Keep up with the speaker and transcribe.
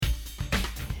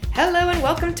Hello and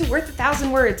welcome to Worth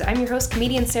 1,000 Words. I'm your host,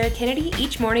 comedian Sarah Kennedy.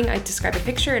 Each morning I describe a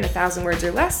picture in 1,000 words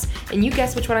or less, and you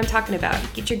guess which one I'm talking about.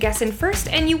 Get your guess in first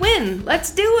and you win.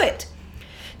 Let's do it!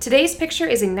 Today's picture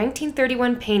is a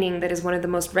 1931 painting that is one of the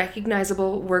most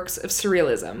recognizable works of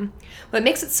surrealism. What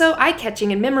makes it so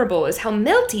eye-catching and memorable is how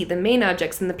melty the main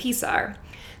objects in the piece are.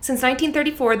 Since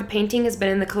 1934, the painting has been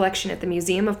in the collection at the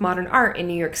Museum of Modern Art in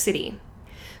New York City.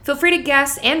 Feel free to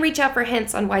guess and reach out for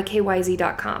hints on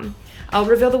ykyz.com. I'll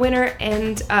reveal the winner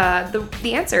and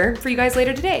the answer for you guys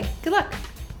later today. Good luck!